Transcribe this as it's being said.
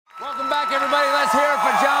Welcome back, everybody. Let's hear it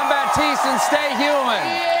for Jon Batiste and Stay Human.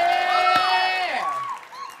 Yeah!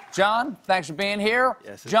 Jon, thanks for being here.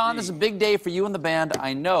 Yes, Jon, indeed. this is a big day for you and the band,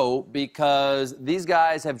 I know, because these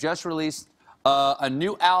guys have just released a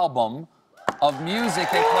new album of music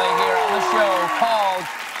they play here on the show called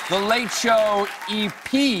The Late Show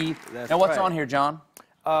EP. That's Now, what's right. on here, Jon?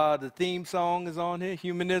 The theme song is on here,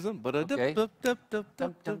 Humanism. Okay.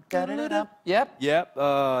 Yep. Yep.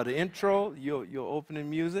 The intro, your opening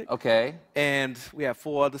music. Okay. And we have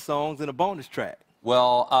 4 other songs and a bonus track.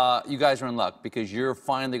 Well, you guys are in luck because you're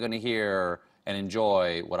finally going to hear and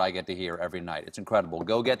enjoy what I get to hear every night. It's incredible.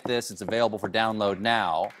 Go get this. It's available for download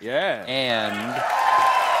now. Yeah. And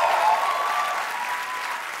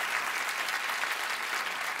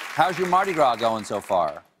how's your Mardi Gras going so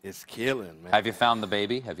far? It's killing, man. Have you found the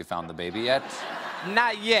baby? Have you found the baby yet?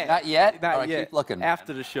 Not yet. Not yet? Not All right, yet. keep looking.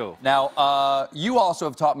 After the show. Now, you also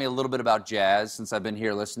have taught me a little bit about jazz since I've been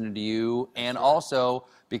here listening to you, and also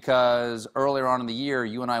because earlier on in the year,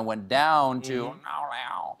 you and I went down to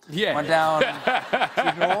Yeah. went down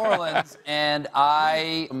to New Orleans, and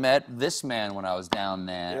I met this man when I was down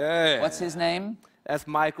there. Yeah. What's his name? That's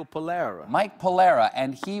Michael Polera. Mike Polera,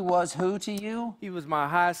 and he was who to you? He was my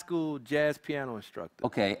high school jazz piano instructor.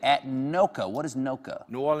 Okay, at NOCA. What is NOCA?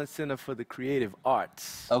 New Orleans Center for the Creative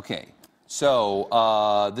Arts. Okay, so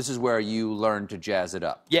this is where you learned to jazz it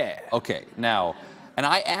up. Yeah. Okay, now, and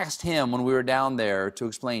I asked him when we were down there to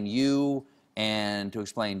explain you and to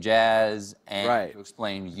explain jazz and Right. to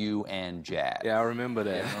explain you and jazz. Yeah, I remember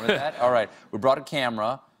that. Remember that? All right, we brought a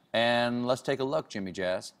camera, and let's take a look, Jimmy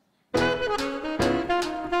Jazz.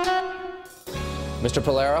 Mr.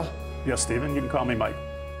 Polera? Yes, Stephen, you can call me Mike.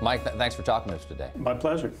 Mike, thanks for talking to us today. My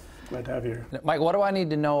pleasure. Glad to have you here. Mike, what do I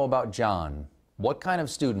need to know about Jon? What kind of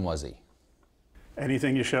student was he?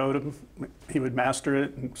 Anything you showed him, he would master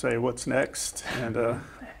it and say, what's next? And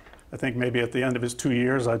I think maybe at the end of his 2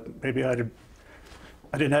 years, I didn't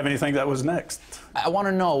have anything that was next. I want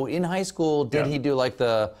to know, in high school, did Yeah. he do like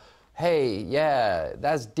the, hey, yeah,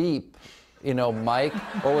 that's deep, you know, Mike?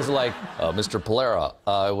 Or was it like, Mr. Polera,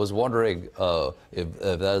 I was wondering if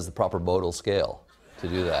that is the proper modal scale to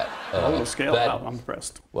do that? Modal scale, wow, I'm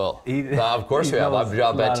impressed. Well, of course you have. I'm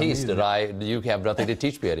Jon Batiste, and you have nothing to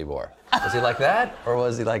teach me anymore. Was he like that, or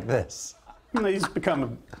was he like this? He's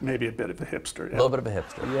become maybe a bit of a hipster. A little bit of a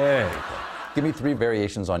hipster. Yeah. Give me 3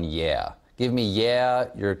 variations on yeah. Give me yeah,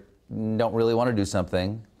 you don't really want to do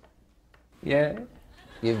something. Yeah.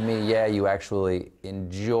 Give me yeah, you actually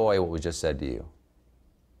enjoy what we just said to you.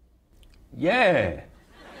 Yeah.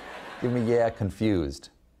 Give me yeah, confused.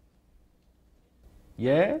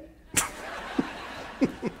 Yeah.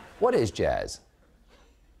 What is jazz?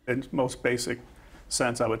 In its most basic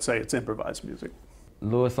sense, I would say it's improvised music.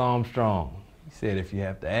 Louis Armstrong, he said if you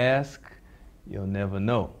have to ask, you'll never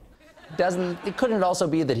know. Couldn't it also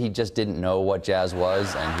be that he just didn't know what jazz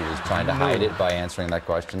was and he was trying to hide it by answering that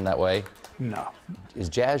question that way? No. Is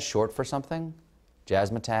jazz short for something?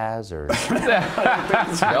 Jazzmatazz or?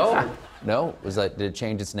 No? No? Did it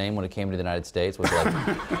change its name when it came to the United States? Was it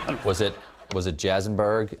like, was it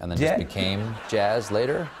Jazzenberg and then just became jazz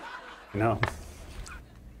later? No.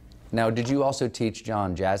 Now, did you also teach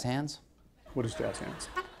Jon jazz hands? What is jazz hands?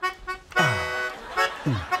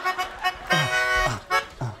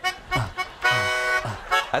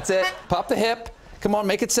 That's it. Pop the hip. Come on,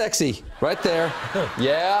 make it sexy. Right there.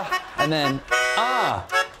 Yeah. And then,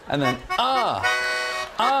 And then,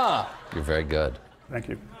 You're very good. Thank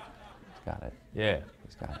you. Got it. Yeah.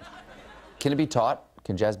 He's got it. Can it be taught?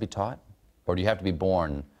 Can jazz be taught? Or do you have to be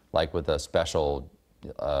born, like, with a special,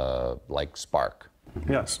 like, spark?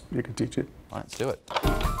 Yes, you can teach it. All right, let's do it.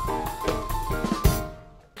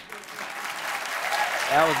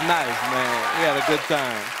 That was nice, man. We had a good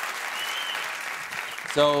time.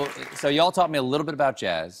 So y'all taught me a little bit about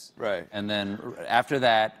jazz. Right. And then after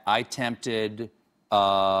that, I attempted,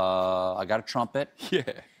 I got a trumpet. Yeah.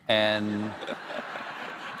 And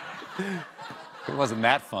it wasn't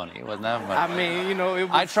that funny. It wasn't that funny. I mean, you know, it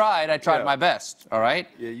was... I tried my best, all right?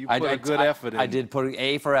 Yeah, you put a good effort in. I did put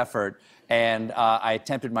A for effort, and I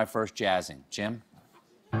attempted my first jazzing. Jim?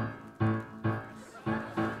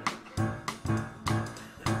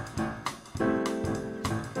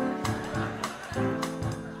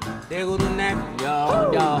 There go the neck,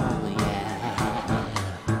 y'all, yeah.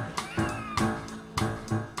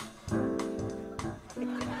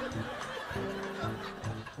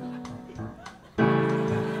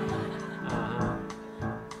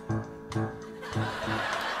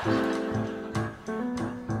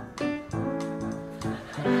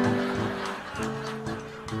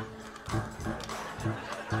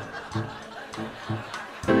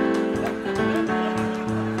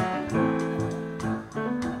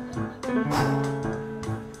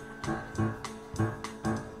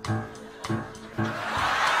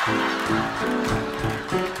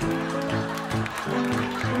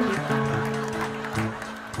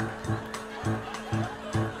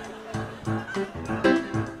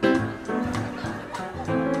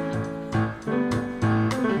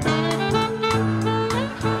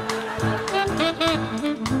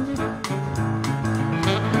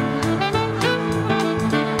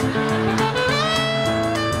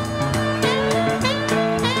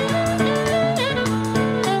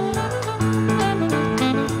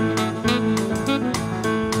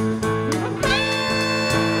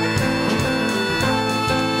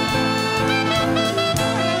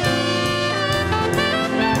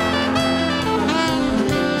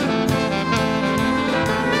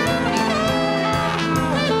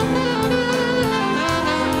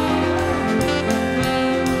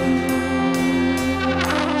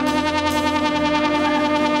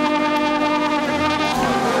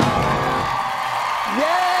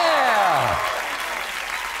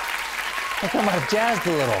 jazzed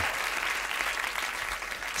a little.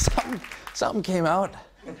 Something came out.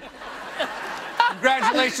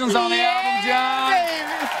 Congratulations on the album, Jon.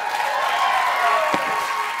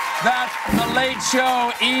 That's the Late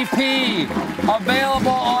Show EP,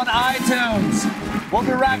 available on iTunes. We'll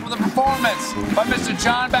be back with a performance by Mr.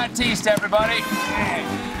 Jon Batiste, everybody.